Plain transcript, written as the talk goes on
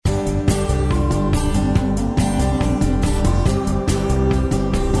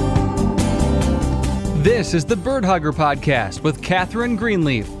This is the Bird Hugger Podcast with Catherine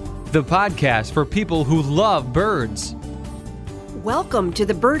Greenleaf, the podcast for people who love birds. Welcome to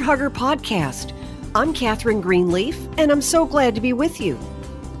the Bird Hugger Podcast. I'm Catherine Greenleaf, and I'm so glad to be with you.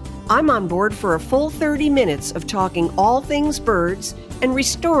 I'm on board for a full 30 minutes of talking all things birds and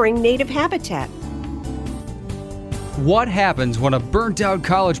restoring native habitat. What happens when a burnt-out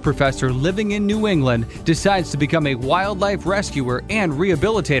college professor living in New England decides to become a wildlife rescuer and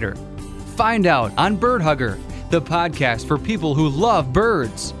rehabilitator? Find out on Bird Hugger, the podcast for people who love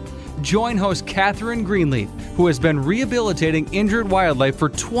birds. Join host Catherine Greenleaf, who has been rehabilitating injured wildlife for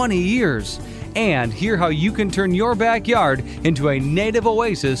 20 years, and hear how you can turn your backyard into a native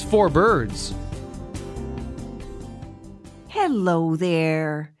oasis for birds. Hello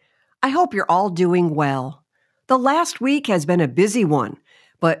there. I hope you're all doing well. The last week has been a busy one,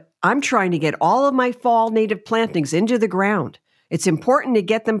 but I'm trying to get all of my fall native plantings into the ground. It's important to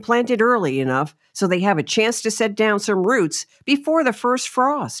get them planted early enough so they have a chance to set down some roots before the first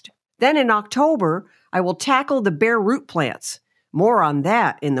frost. Then in October, I will tackle the bare root plants. More on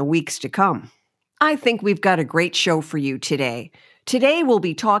that in the weeks to come. I think we've got a great show for you today. Today we'll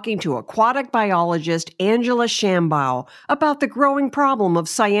be talking to aquatic biologist Angela Shambaugh about the growing problem of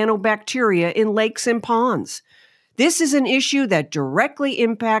cyanobacteria in lakes and ponds. This is an issue that directly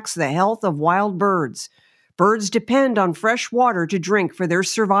impacts the health of wild birds. Birds depend on fresh water to drink for their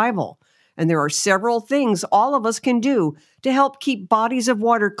survival, and there are several things all of us can do to help keep bodies of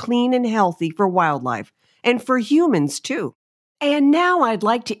water clean and healthy for wildlife, and for humans too. And now I'd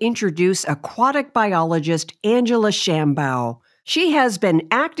like to introduce aquatic biologist Angela Shambaugh. She has been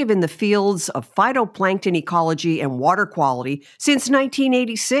active in the fields of phytoplankton ecology and water quality since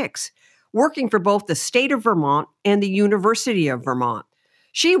 1986, working for both the state of Vermont and the University of Vermont.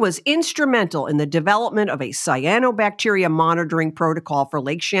 She was instrumental in the development of a cyanobacteria monitoring protocol for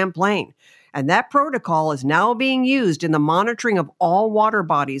Lake Champlain, and that protocol is now being used in the monitoring of all water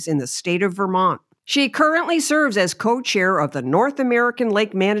bodies in the state of Vermont. She currently serves as co-chair of the North American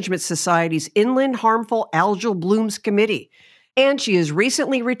Lake Management Society's Inland Harmful Algal Blooms Committee, and she is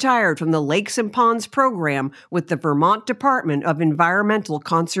recently retired from the Lakes and Ponds program with the Vermont Department of Environmental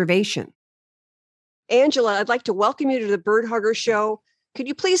Conservation. Angela, I'd like to welcome you to the Bird Hugger Show. Could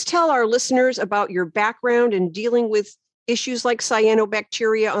you please tell our listeners about your background in dealing with issues like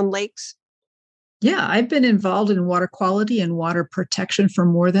cyanobacteria on lakes? Yeah, I've been involved in water quality and water protection for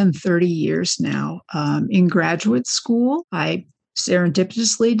more than 30 years now. In graduate school, I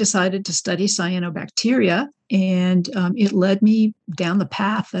serendipitously decided to study cyanobacteria, and it led me down the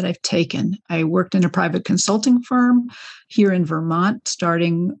path that I've taken. I worked in a private consulting firm here in Vermont,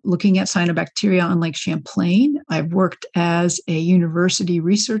 starting looking at cyanobacteria on Lake Champlain. I've worked as a university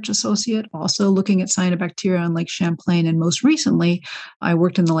research associate, also looking at cyanobacteria on Lake Champlain. And most recently, I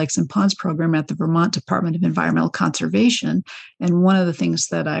worked in the Lakes and Ponds program at the Vermont Department of Environmental Conservation. And one of the things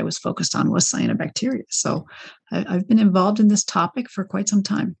that I was focused on was cyanobacteria. So I've been involved in this topic for quite some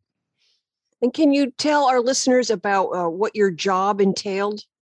time. And can you tell our listeners about what your job entailed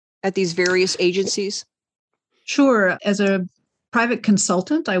at these various agencies? Sure. As a private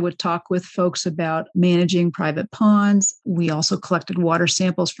consultant, I would talk with folks about managing private ponds. We also collected water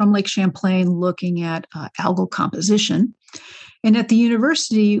samples from Lake Champlain, looking at algal composition. And at the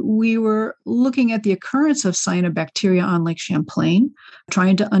university, we were looking at the occurrence of cyanobacteria on Lake Champlain,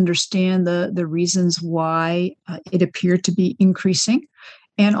 trying to understand the reasons why it appeared to be increasing,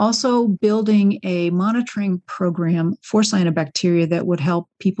 and also building a monitoring program for cyanobacteria that would help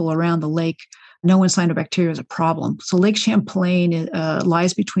people around the lake know when cyanobacteria is a problem. So Lake Champlain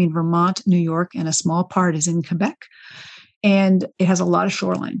lies between Vermont, New York, and a small part is in Quebec. And it has a lot of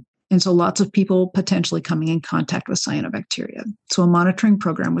shoreline. And so lots of people potentially coming in contact with cyanobacteria. So a monitoring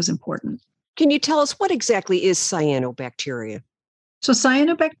program was important. Can you tell us what exactly is cyanobacteria? So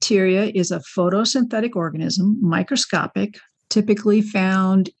cyanobacteria is a photosynthetic organism, microscopic, typically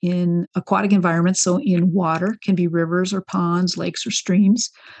found in aquatic environments. So in water, can be rivers or ponds, lakes or streams.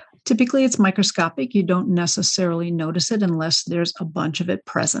 Typically, it's microscopic. You don't necessarily notice it unless there's a bunch of it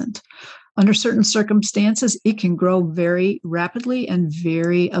present. Under certain circumstances, it can grow very rapidly and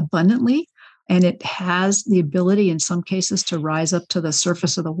very abundantly, and it has the ability in some cases to rise up to the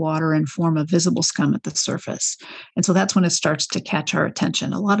surface of the water and form a visible scum at the surface. And so that's when it starts to catch our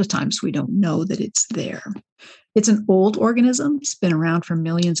attention. A lot of times we don't know that it's there. It's an old organism. It's been around for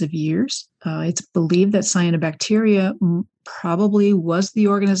millions of years. It's believed that cyanobacteria probably was the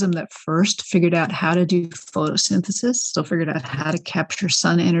organism that first figured out how to do photosynthesis, so figured out how to capture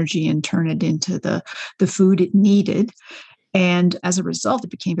sun energy and turn it into the food it needed. And as a result, it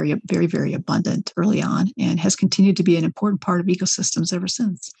became very, very, very abundant early on and has continued to be an important part of ecosystems ever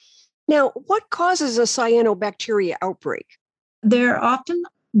since. Now, what causes a cyanobacteria outbreak? They're often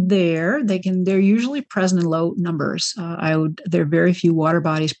there. They're usually present in low numbers. There are very few water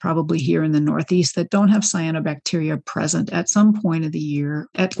bodies probably here in the Northeast that don't have cyanobacteria present at some point of the year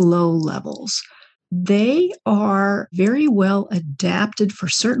at low levels. They are very well adapted for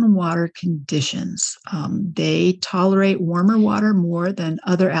certain water conditions. They tolerate warmer water more than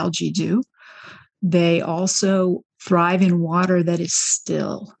other algae do. They also thrive in water that is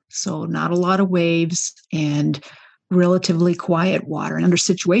still, so not a lot of waves and relatively quiet water. And under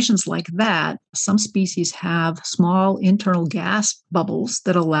situations like that, some species have small internal gas bubbles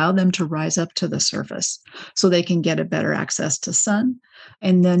that allow them to rise up to the surface so they can get a better access to sun.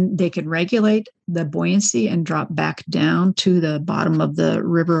 And then they can regulate the buoyancy and drop back down to the bottom of the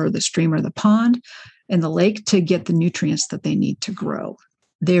river or the stream or the pond and the lake to get the nutrients that they need to grow.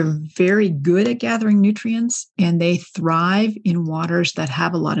 They're very good at gathering nutrients, and they thrive in waters that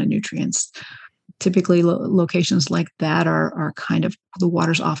have a lot of nutrients. Typically, locations like that are kind of, the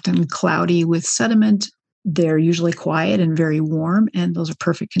water's often cloudy with sediment. They're usually quiet and very warm, and those are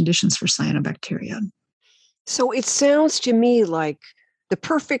perfect conditions for cyanobacteria. So it sounds to me like the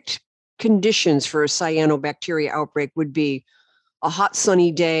perfect conditions for a cyanobacteria outbreak would be a hot,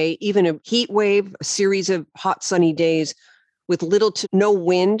 sunny day, even a heat wave, a series of hot, sunny days with little to no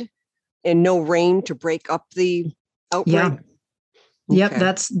wind and no rain to break up the outbreak. Yeah. Yep, Okay.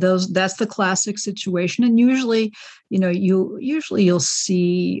 that's the classic situation. And usually, you'll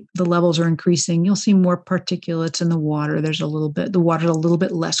see the levels are increasing. You'll see more particulates in the water. The water's a little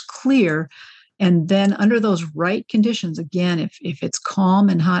bit less clear. And then under those right conditions, again, if it's calm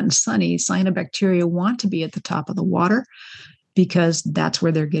and hot and sunny, cyanobacteria want to be at the top of the water because that's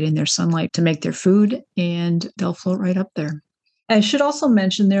where they're getting their sunlight to make their food, and they'll float right up there. I should also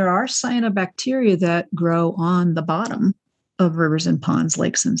mention there are cyanobacteria that grow on the bottom of rivers and ponds,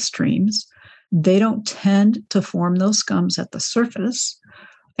 lakes and streams. They don't tend to form those scums at the surface,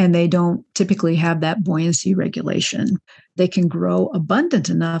 and they don't typically have that buoyancy regulation. They can grow abundant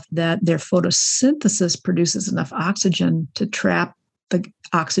enough that their photosynthesis produces enough oxygen to trap the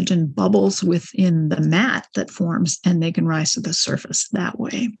oxygen bubbles within the mat that forms, and they can rise to the surface that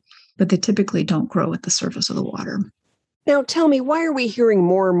way. But they typically don't grow at the surface of the water. Now tell me, why are we hearing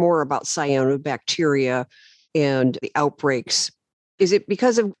more and more about cyanobacteria and the outbreaks? Is it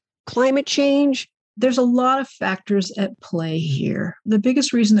because of climate change? There's a lot of factors at play here. The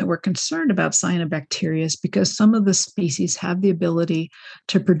biggest reason that we're concerned about cyanobacteria is because some of the species have the ability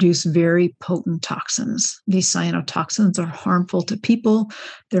to produce very potent toxins. These cyanotoxins are harmful to people,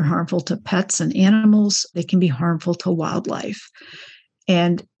 they're harmful to pets and animals, they can be harmful to wildlife.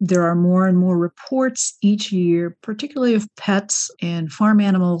 And there are more and more reports each year, particularly of pets and farm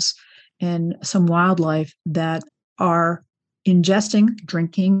animals and some wildlife that are ingesting,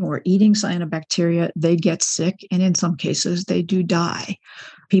 drinking, or eating cyanobacteria. They get sick, and in some cases, they do die.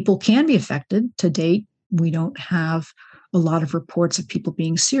 People can be affected. To date, we don't have a lot of reports of people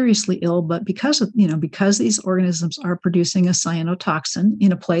being seriously ill, but because these organisms are producing a cyanotoxin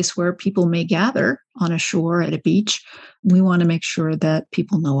in a place where people may gather on a shore at a beach, we want to make sure that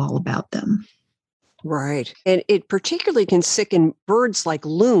people know all about them. Right. And it particularly can sicken birds like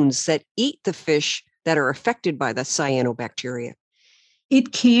loons that eat the fish that are affected by the cyanobacteria.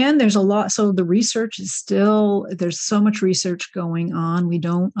 It can. There's a lot. So the research is still, there's so much research going on. We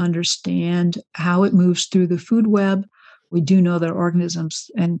don't understand how it moves through the food web. We do know that organisms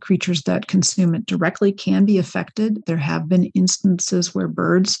and creatures that consume it directly can be affected. There have been instances where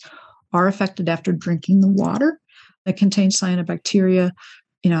birds are affected after drinking the water that contains cyanobacteria.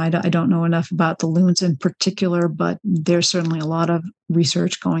 I don't know enough about the loons in particular, but there's certainly a lot of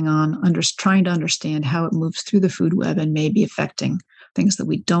research going on trying to understand how it moves through the food web and may be affecting things that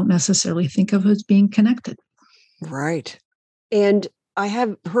we don't necessarily think of as being connected. Right. And I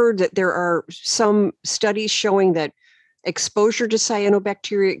have heard that there are some studies showing that exposure to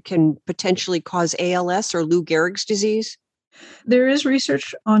cyanobacteria can potentially cause ALS or Lou Gehrig's disease. There is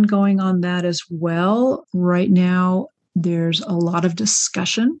research ongoing on that as well. Right now, there's a lot of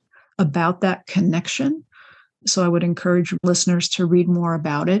discussion about that connection. So I would encourage listeners to read more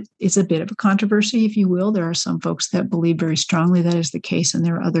about it. It's a bit of a controversy, if you will. There are some folks that believe very strongly that is the case, and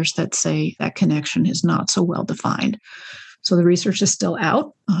there are others that say that connection is not so well defined. So the research is still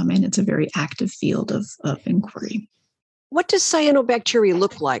out, and it's a very active field of inquiry. What does cyanobacteria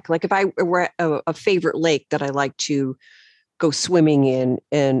look like? Like if I were at a favorite lake that I like to go swimming in,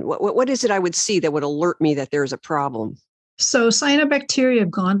 and what is it I would see that would alert me that there's a problem? So cyanobacteria have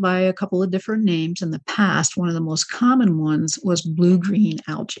gone by a couple of different names in the past. One of the most common ones was blue-green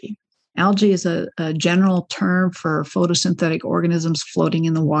algae. Algae is a general term for photosynthetic organisms floating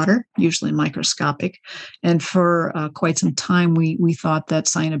in the water, usually microscopic. And for quite some time, we thought that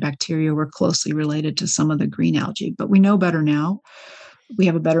cyanobacteria were closely related to some of the green algae, but we know better now. We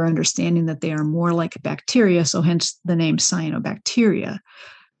have a better understanding that they are more like bacteria, so hence the name cyanobacteria.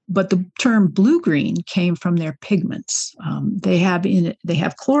 But the term blue-green came from their pigments. They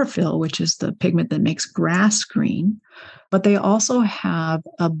have chlorophyll, which is the pigment that makes grass green, but they also have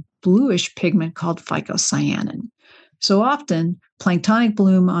a bluish pigment called phycocyanin. So often, planktonic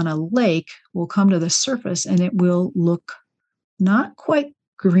bloom on a lake will come to the surface and it will look not quite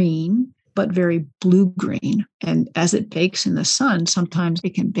green, but very blue-green. And as it bakes in the sun, sometimes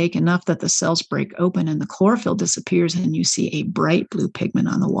it can bake enough that the cells break open and the chlorophyll disappears and you see a bright blue pigment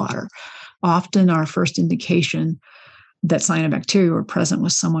on the water. Often our first indication that cyanobacteria were present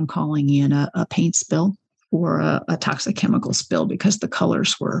was someone calling in a paint spill or a toxic chemical spill because the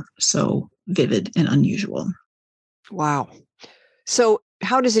colors were so vivid and unusual. Wow. So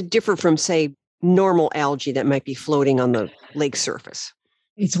how does it differ from, say, normal algae that might be floating on the lake surface?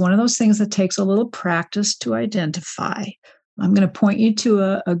 It's one of those things that takes a little practice to identify. I'm going to point you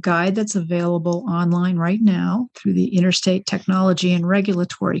to a guide that's available online right now through the Interstate Technology and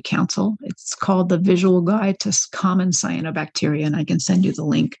Regulatory Council. It's called the Visual Guide to Common Cyanobacteria, and I can send you the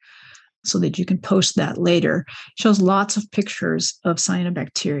link so that you can post that later. It shows lots of pictures of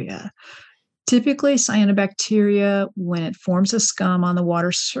cyanobacteria. Typically, cyanobacteria, when it forms a scum on the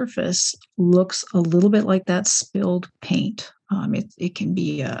water surface, looks a little bit like that spilled paint. It can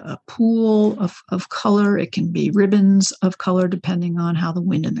be a pool of color. It can be ribbons of color, depending on how the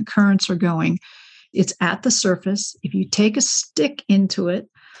wind and the currents are going. It's at the surface. If you take a stick into it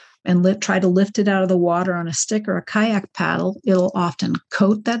and try to lift it out of the water on a stick or a kayak paddle, it'll often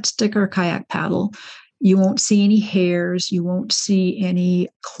coat that stick or kayak paddle. You won't see any hairs. You won't see any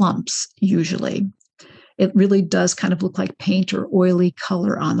clumps, usually. It really does kind of look like paint or oily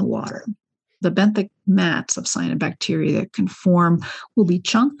color on the water. The benthic mats of cyanobacteria that can form will be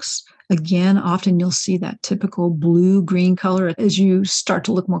chunks. Again, often you'll see that typical blue-green color. As you start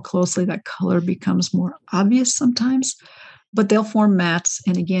to look more closely, that color becomes more obvious sometimes. But they'll form mats.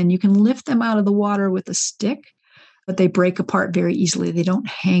 And again, you can lift them out of the water with a stick, but they break apart very easily. They don't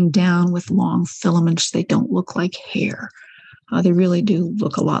hang down with long filaments. They don't look like hair. They really do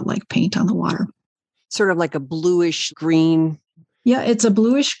look a lot like paint on the water. Sort of like a bluish green. Yeah, it's a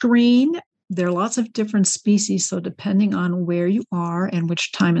bluish green. There are lots of different species, so depending on where you are and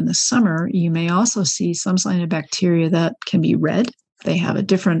which time in the summer, you may also see some cyanobacteria that can be red. They have a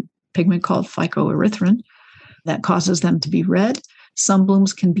different pigment called phycoerythrin that causes them to be red. Some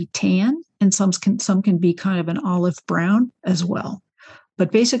blooms can be tan, and some can be kind of an olive brown as well.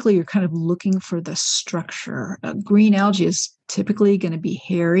 But basically, you're kind of looking for the structure. Green algae is typically going to be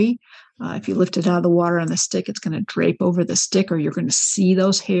hairy. If you lift it out of the water on the stick, it's going to drape over the stick, or you're going to see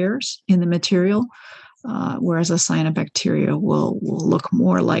those hairs in the material. Whereas a cyanobacteria will look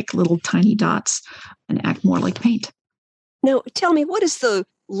more like little tiny dots and act more like paint. Now, tell me, what is the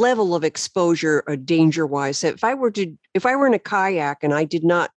level of exposure or danger-wise? If I were in a kayak and I did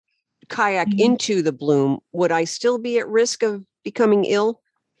not kayak into the bloom, would I still be at risk of becoming ill?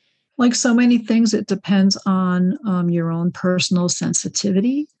 Like so many things, it depends on your own personal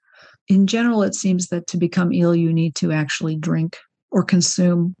sensitivity. In general, it seems that to become ill, you need to actually drink or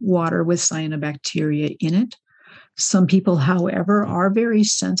consume water with cyanobacteria in it. Some people, however, are very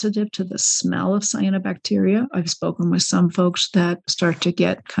sensitive to the smell of cyanobacteria. I've spoken with some folks that start to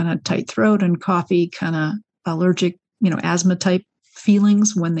get kind of tight throat and coffee, kind of allergic, asthma type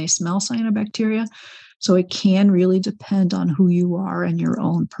feelings when they smell cyanobacteria. So it can really depend on who you are and your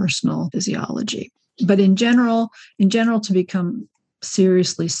own personal physiology. But in general, to become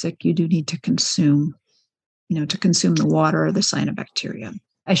seriously sick, you do need to consume the water or the cyanobacteria.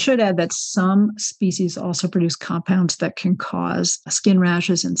 I should add that some species also produce compounds that can cause skin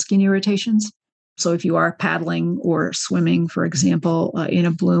rashes and skin irritations. So if you are paddling or swimming, for example, in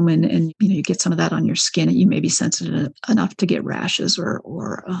a bloom and you get some of that on your skin, you may be sensitive enough to get rashes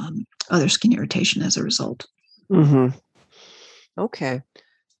or other skin irritation as a result. Mm-hmm. Okay.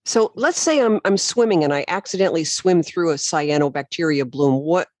 So let's say I'm swimming and I accidentally swim through a cyanobacteria bloom.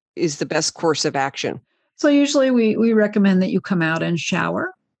 What is the best course of action? So usually we recommend that you come out and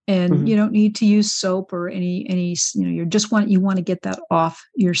shower, and you don't need to use soap or any you want to get that off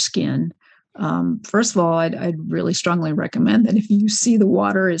your skin. First of all, I'd really strongly recommend that if you see the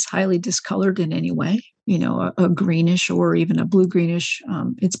water is highly discolored in any way, a greenish or even a blue greenish,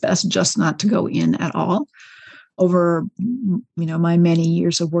 it's best just not to go in at all. Over, my many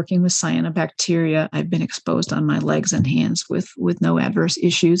years of working with cyanobacteria, I've been exposed on my legs and hands with no adverse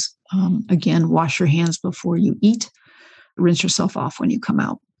issues. Again, wash your hands before you eat. Rinse yourself off when you come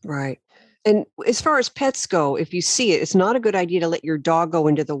out. Right. And as far as pets go, if you see it, it's not a good idea to let your dog go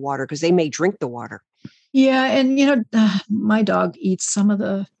into the water because they may drink the water. Yeah. And, my dog eats some of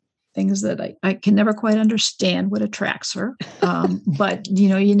the things that I can never quite understand what attracts her. But,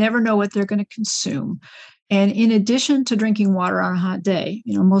 you never know what they're going to consume. And in addition to drinking water on a hot day,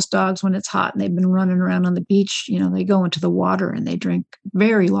 most dogs, when it's hot and they've been running around on the beach, they go into the water and they drink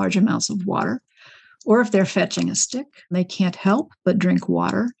very large amounts of water. Or if they're fetching a stick, they can't help but drink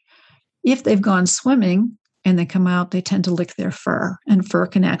water. If they've gone swimming and they come out, they tend to lick their fur, and fur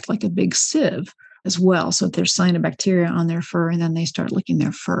can act like a big sieve as well. So if there's cyanobacteria on their fur and then they start licking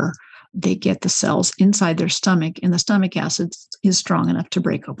their fur, they get the cells inside their stomach, and the stomach acid is strong enough to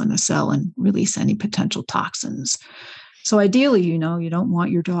break open the cell and release any potential toxins. So ideally, you don't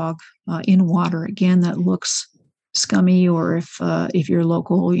want your dog in water, again, that looks scummy, or if your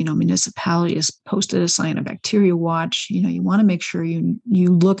local, municipality has posted a cyanobacteria watch, you want to make sure you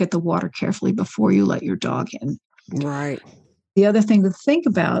look at the water carefully before you let your dog in. Right. The other thing to think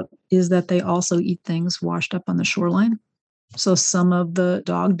about is that they also eat things washed up on the shoreline. So some of the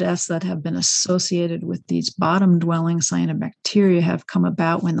dog deaths that have been associated with these bottom-dwelling cyanobacteria have come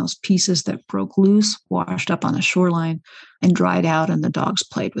about when those pieces that broke loose washed up on the shoreline and dried out, and the dogs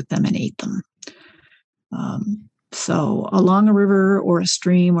played with them and ate them. So along a river or a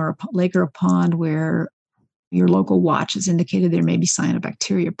stream or a lake or a pond where your local watch has indicated there may be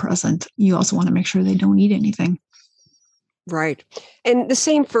cyanobacteria present, you also want to make sure they don't eat anything. Right. And the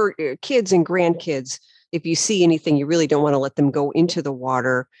same for kids and grandkids. If you see anything, you really don't want to let them go into the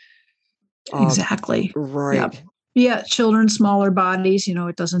water. Exactly. Right. Yep. Yeah. Children, smaller bodies,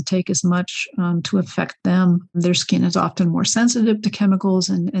 it doesn't take as much to affect them. Their skin is often more sensitive to chemicals,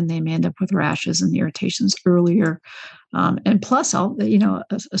 and they may end up with rashes and irritations earlier. And plus,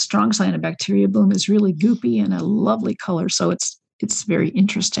 a strong cyanobacteria bloom is really goopy and a lovely color. So it's very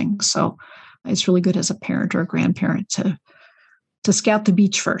interesting. So it's really good as a parent or a grandparent to scout the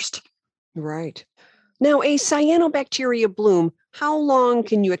beach first. Right. Now, a cyanobacteria bloom, how long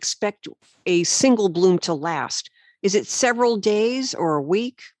can you expect a single bloom to last? Is it several days or a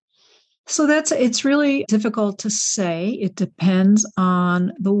week? So it's really difficult to say. It depends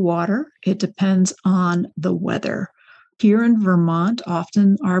on the water. It depends on the weather. Here in Vermont,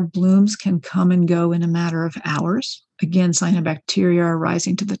 often our blooms can come and go in a matter of hours. Again, cyanobacteria are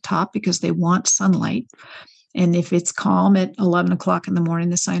rising to the top because they want sunlight. And if it's calm at 11 o'clock in the morning,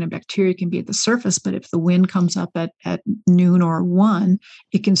 the cyanobacteria can be at the surface. But if the wind comes up at noon or 1,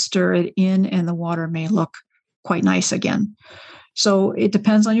 it can stir it in and the water may look quite nice again. So it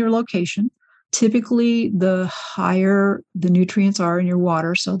depends on your location. Typically, the higher the nutrients are in your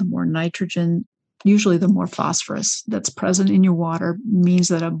water, so the more nitrogen, usually the more phosphorus that's present in your water, means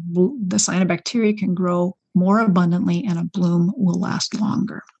that the cyanobacteria can grow more abundantly and a bloom will last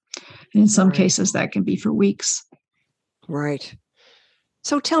longer. And in some cases, that can be for weeks. Right.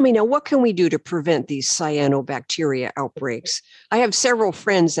 So tell me now, what can we do to prevent these cyanobacteria outbreaks? I have several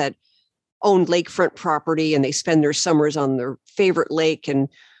friends that own lakefront property and they spend their summers on their favorite lake. And,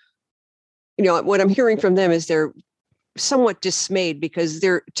 what I'm hearing from them is they're somewhat dismayed because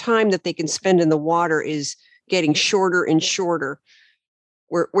their time that they can spend in the water is getting shorter and shorter.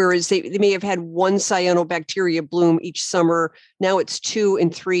 Whereas they may have had one cyanobacteria bloom each summer. Now it's 2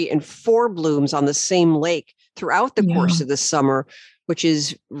 and 3 and 4 blooms on the same lake throughout the course of the summer, which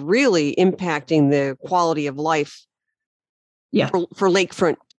is really impacting the quality of life for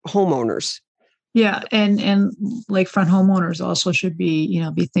lakefront homeowners. Yeah. And lakefront homeowners also should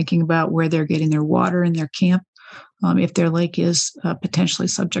be thinking about where they're getting their water in their camp. If their lake is potentially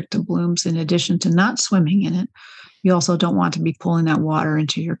subject to blooms, in addition to not swimming in it, you also don't want to be pulling that water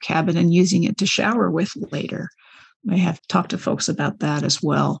into your cabin and using it to shower with later. I have talked to folks about that as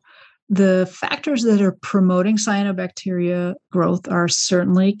well. The factors that are promoting cyanobacteria growth are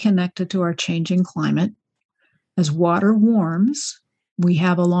certainly connected to our changing climate. As water warms, we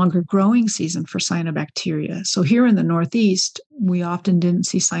have a longer growing season for cyanobacteria. So here in the Northeast, we often didn't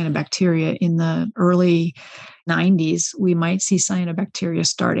see cyanobacteria in the early 90s. We might see cyanobacteria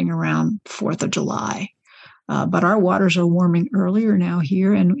starting around 4th of July. But our waters are warming earlier now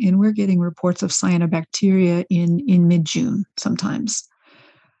here, and we're getting reports of cyanobacteria in mid-June sometimes.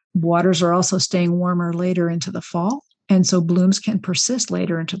 Waters are also staying warmer later into the fall, and so blooms can persist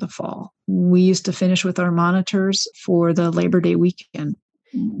later into the fall. We used to finish with our monitors for the Labor Day weekend.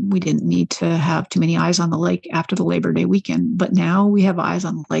 We didn't need to have too many eyes on the lake after the Labor Day weekend, but now we have eyes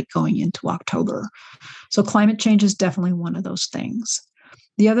on the lake going into October. So climate change is definitely one of those things.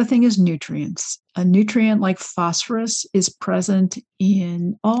 The other thing is nutrients. A nutrient like phosphorus is present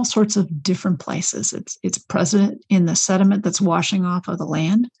in all sorts of different places. It's present in the sediment that's washing off of the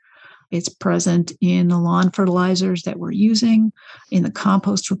land. It's present in the lawn fertilizers that we're using, in the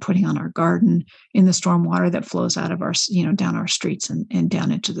compost we're putting on our garden, in the stormwater that flows out of our, down our streets and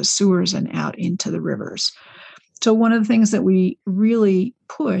down into the sewers and out into the rivers. So one of the things that we really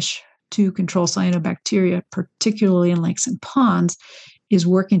push to control cyanobacteria, particularly in lakes and ponds, is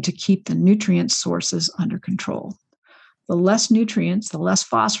working to keep the nutrient sources under control. The less nutrients, the less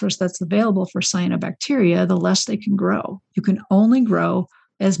phosphorus that's available for cyanobacteria, the less they can grow. You can only grow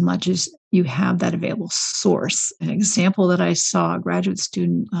as much as you have that available source. An example that I saw a graduate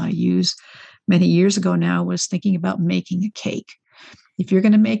student use many years ago now was thinking about making a cake. If you're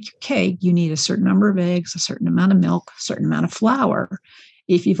going to make your cake, you need a certain number of eggs, a certain amount of milk, a certain amount of flour.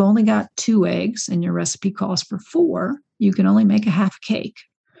 If you've only got 2 eggs and your recipe calls for 4, you can only make a half cake.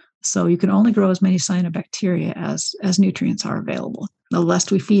 So you can only grow as many cyanobacteria as nutrients are available. The less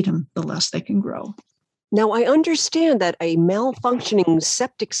we feed them, the less they can grow. Now, I understand that a malfunctioning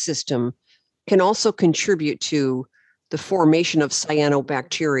septic system can also contribute to the formation of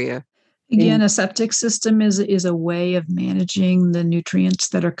cyanobacteria. Again, a septic system is a way of managing the nutrients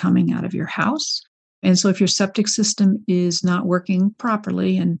that are coming out of your house. And so if your septic system is not working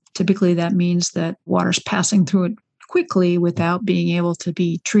properly, and typically that means that water's passing through it quickly without being able to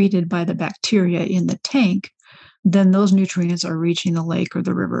be treated by the bacteria in the tank, then those nutrients are reaching the lake or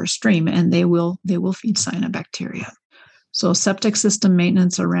the river or stream, and they will feed cyanobacteria. So septic system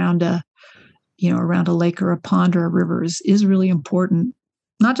maintenance around a lake or a pond or a river is really important,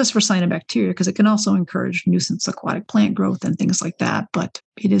 not just for cyanobacteria, because it can also encourage nuisance aquatic plant growth and things like that, but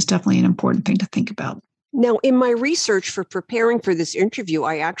it is definitely an important thing to think about. Now, in my research for preparing for this interview,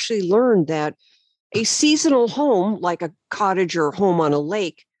 I actually learned that a seasonal home, like a cottage or home on a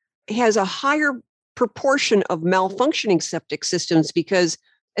lake, has a higher proportion of malfunctioning septic systems because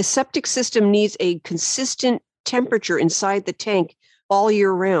a septic system needs a consistent temperature inside the tank all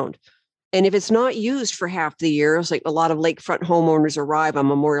year round. And if it's not used for half the year, it's like a lot of lakefront homeowners arrive on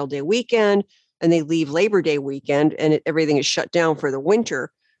Memorial Day weekend and they leave Labor Day weekend and everything is shut down for the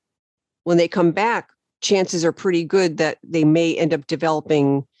winter. When they come back, chances are pretty good that they may end up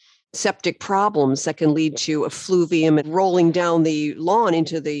developing septic problems that can lead to effluvium and rolling down the lawn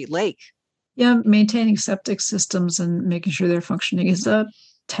into the lake. Yeah, maintaining septic systems and making sure they're functioning is a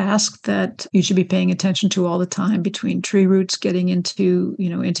task that you should be paying attention to all the time, between tree roots getting into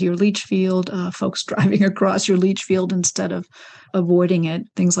your leach field, folks driving across your leach field instead of avoiding it.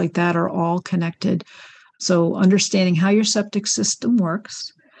 Things like that are all connected. So understanding how your septic system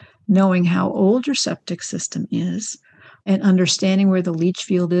works, knowing how old your septic system is, and understanding where the leach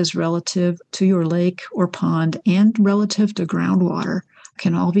field is relative to your lake or pond and relative to groundwater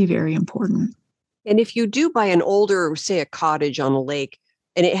can all be very important. And if you do buy an older, say, a cottage on a lake,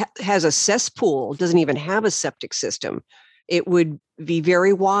 and it has a cesspool, doesn't even have a septic system, it would be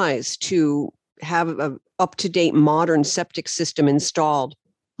very wise to have an up-to-date modern septic system installed.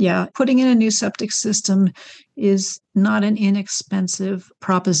 Yeah, putting in a new septic system is not an inexpensive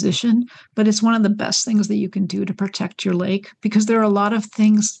proposition, but it's one of the best things that you can do to protect your lake, because there are a lot of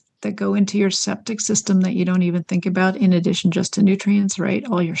things that go into your septic system that you don't even think about in addition just to nutrients, right?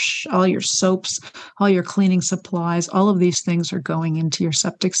 All your soaps, all your cleaning supplies, all of these things are going into your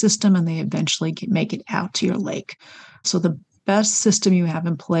septic system and they eventually make it out to your lake. So the best system you have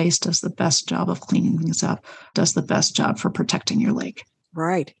in place does the best job of cleaning things up, does the best job for protecting your lake.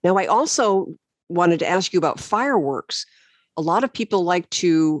 Right. Now, I also wanted to ask you about fireworks. A lot of people like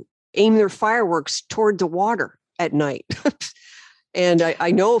to aim their fireworks toward the water at night. And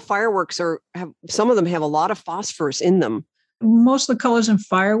I know fireworks some of them have a lot of phosphorus in them. Most of the colors in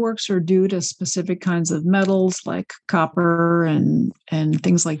fireworks are due to specific kinds of metals like copper and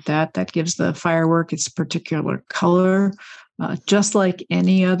things like that. That gives the firework its particular color. Just like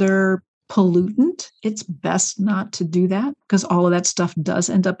any other pollutant, it's best not to do that because all of that stuff does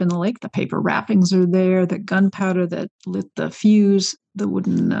end up in the lake. The paper wrappings are there, the gunpowder that lit the fuse, the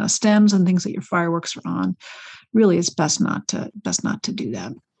wooden stems and things that your fireworks are on. Really, it's best not to do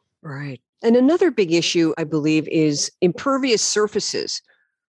that. Right. And another big issue, I believe, is impervious surfaces.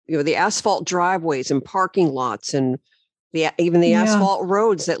 The asphalt driveways and parking lots, and even the asphalt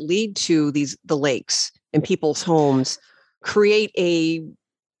roads that lead to the lakes and people's homes create a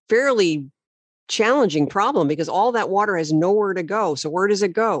fairly challenging problem because all that water has nowhere to go. So where does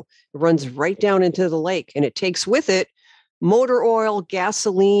it go? It runs right down into the lake, and it takes with it motor oil,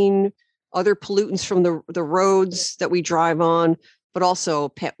 gasoline, other pollutants from the roads that we drive on, but also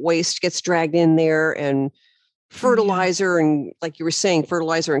pet waste gets dragged in there and fertilizer and, like you were saying,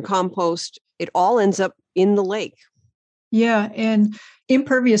 fertilizer and compost, it all ends up in the lake. Yeah. And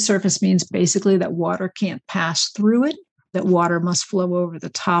impervious surface means basically that water can't pass through it, that water must flow over the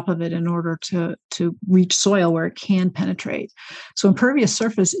top of it in order to reach soil where it can penetrate. So impervious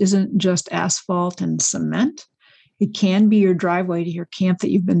surface isn't just asphalt and cement. It can be your driveway to your camp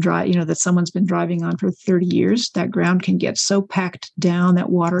that you've been that someone's been driving on for 30 years. That ground can get so packed down that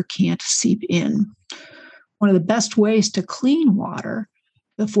water can't seep in. One of the best ways to clean water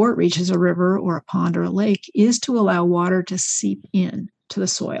before it reaches a river or a pond or a lake is to allow water to seep in to the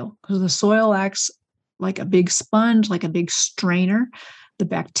soil, because the soil acts like a big sponge, like a big strainer. The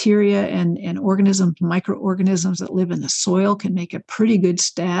bacteria and organisms, microorganisms that live in the soil can make a pretty good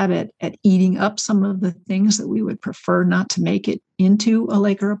stab at eating up some of the things that we would prefer not to make it into a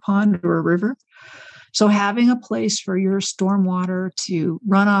lake or a pond or a river. So having a place for your stormwater to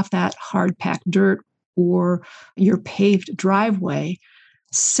run off that hard-packed dirt or your paved driveway,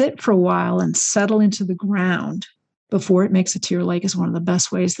 sit for a while and settle into the ground before it makes it to your lake is one of the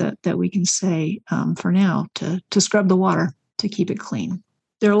best ways that we can say for now to scrub the water to keep it clean.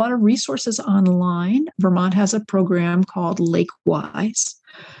 There are a lot of resources online. Vermont has a program called LakeWise.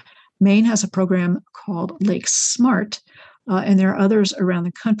 Maine has a program called Lake Smart. And there are others around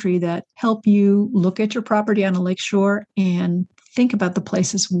the country that help you look at your property on a lakeshore and think about the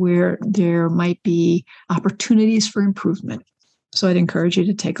places where there might be opportunities for improvement. So I'd encourage you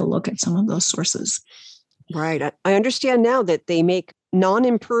to take a look at some of those sources. Right. I understand now that they make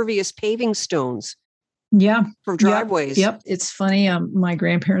non-impervious paving stones. Yeah. For driveways. Yep. It's funny. My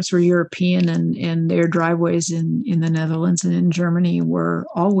grandparents were European and their driveways in the Netherlands and in Germany were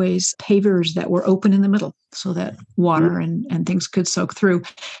always pavers that were open in the middle so that water and things could soak through.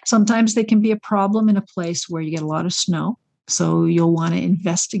 Sometimes they can be a problem in a place where you get a lot of snow. So you'll want to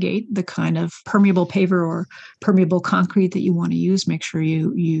investigate the kind of permeable paver or permeable concrete that you want to use. Make sure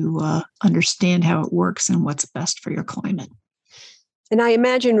you understand how it works and what's best for your climate. And I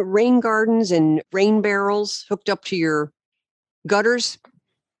imagine rain gardens and rain barrels hooked up to your gutters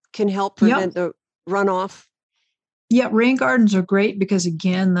can help prevent the runoff. Yeah, rain gardens are great because,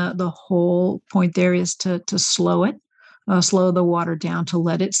 again, the whole point there is to slow it, slow the water down to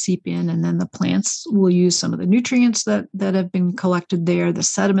let it seep in. And then the plants will use some of the nutrients that have been collected there, the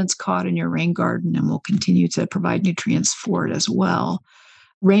sediments caught in your rain garden, and will continue to provide nutrients for it as well.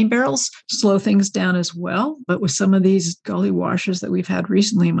 Rain barrels slow things down as well, but with some of these gully washes that we've had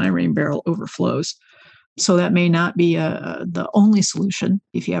recently, my rain barrel overflows. So that may not be the only solution.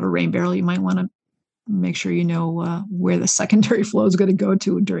 If you have a rain barrel, you might want to make sure you know where the secondary flow is going to go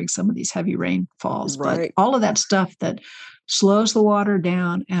to during some of these heavy rainfalls. Right. But all of that stuff that slows the water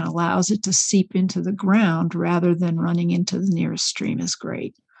down and allows it to seep into the ground rather than running into the nearest stream is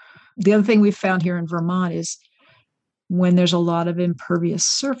great. The other thing we've found here in Vermont is when there's a lot of impervious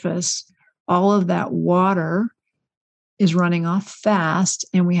surface, all of that water is running off fast,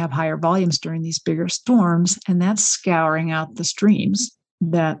 and we have higher volumes during these bigger storms, and that's scouring out the streams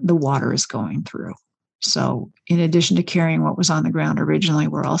that the water is going through. So in addition to carrying what was on the ground originally,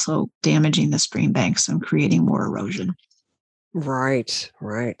 we're also damaging the stream banks and creating more erosion. Right.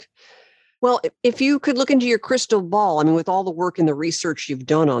 Well, if you could look into your crystal ball, I mean, with all the work and the research you've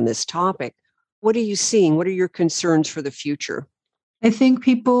done on this topic, what are you seeing? What are your concerns for the future? I think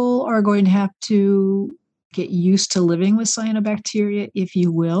people are going to have to get used to living with cyanobacteria, if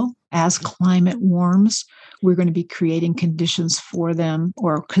you will. As climate warms, we're going to be creating conditions for them,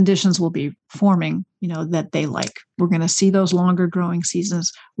 or conditions will be forming, that they like. We're going to see those longer growing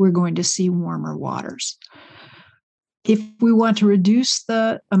seasons. We're going to see warmer waters. If we want to reduce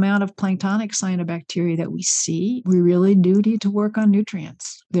the amount of planktonic cyanobacteria that we see, we really do need to work on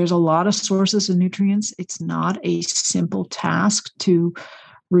nutrients. There's a lot of sources of nutrients. It's not a simple task to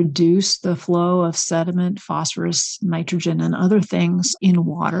reduce the flow of sediment, phosphorus, nitrogen, and other things in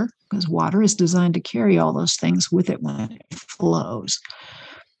water, because water is designed to carry all those things with it when it flows.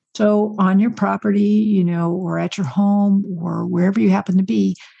 So on your property, or at your home or wherever you happen to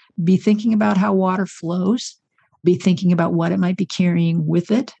be thinking about how water flows. Be thinking about what it might be carrying with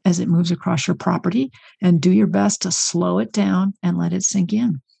it as it moves across your property, and do your best to slow it down and let it sink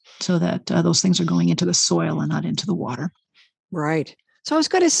in so that those things are going into the soil and not into the water. Right. So I was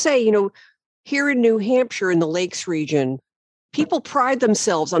going to say, here in New Hampshire in the Lakes region, people pride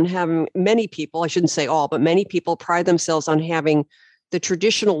themselves on having, many people, I shouldn't say all, but many people pride themselves on having the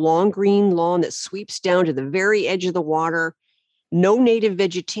traditional long green lawn that sweeps down to the very edge of the water. No native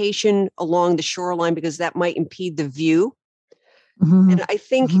vegetation along the shoreline because that might impede the view. Mm-hmm. And I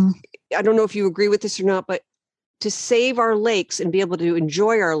think, I don't know if you agree with this or not, but to save our lakes and be able to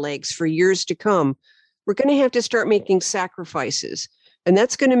enjoy our lakes for years to come, we're going to have to start making sacrifices. And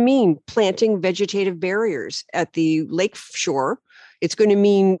that's going to mean planting vegetative barriers at the lake shore. It's going to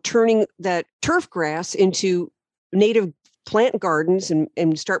mean turning that turf grass into native plant gardens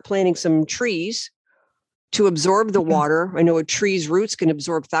and start planting some trees to absorb the water. I know a tree's roots can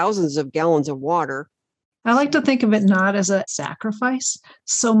absorb thousands of gallons of water. I like to think of it not as a sacrifice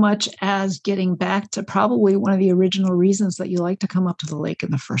so much as getting back to probably one of the original reasons that you like to come up to the lake in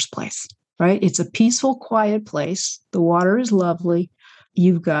the first place, right? It's a peaceful, quiet place. The water is lovely.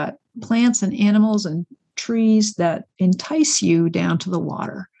 You've got plants and animals and trees that entice you down to the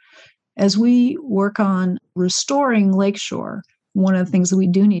water. As we work on restoring Lakeshore, one of the things that we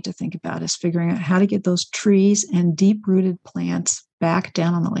do need to think about is figuring out how to get those trees and deep-rooted plants back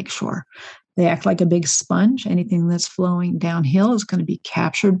down on the lakeshore. They act like a big sponge. Anything that's flowing downhill is going to be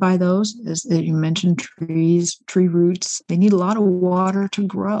captured by those. As you mentioned, trees, tree roots, they need a lot of water to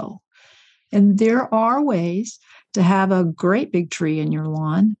grow. And there are ways to have a great big tree in your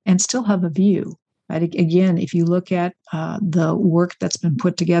lawn and still have a view. Right? Again, if you look at the work that's been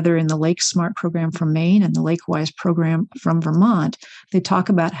put together in the Lake Smart program from Maine and the LakeWise program from Vermont, they talk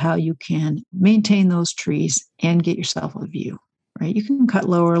about how you can maintain those trees and get yourself a view. Right? You can cut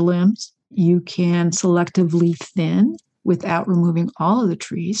lower limbs. You can selectively thin without removing all of the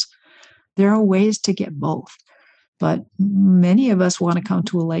trees. There are ways to get both. But many of us want to come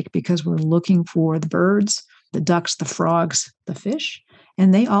to a lake because we're looking for the birds, the ducks, the frogs, the fish,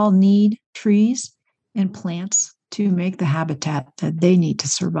 and they all need trees and plants to make the habitat that they need to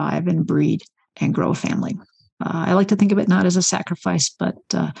survive and breed and grow a family. I like to think of it not as a sacrifice, but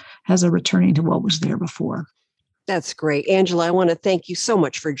as a returning to what was there before. That's great. Angela, I want to thank you so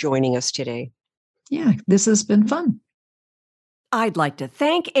much for joining us today. Yeah, this has been fun. I'd like to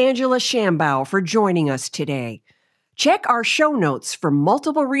thank Angela Shambaugh for joining us today. Check our show notes for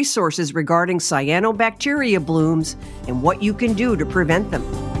multiple resources regarding cyanobacteria blooms and what you can do to prevent them.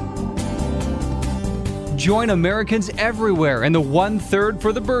 Join Americans everywhere in the 1/3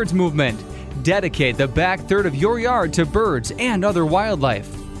 for the Birds movement. Dedicate the back third of your yard to birds and other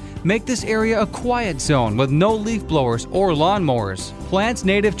wildlife. Make this area a quiet zone with no leaf blowers or lawnmowers. Plant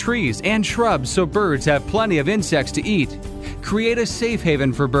native trees and shrubs so birds have plenty of insects to eat. Create a safe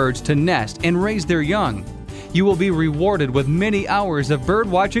haven for birds to nest and raise their young. You will be rewarded with many hours of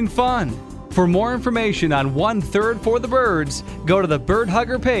bird-watching fun. For more information on 1/3 for the Birds, go to the Bird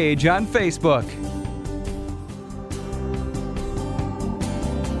Hugger page on Facebook.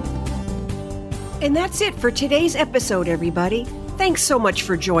 And that's it for today's episode, everybody. Thanks so much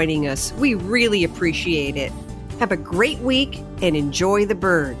for joining us. We really appreciate it. Have a great week and enjoy the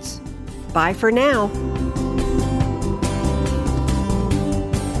birds. Bye for now.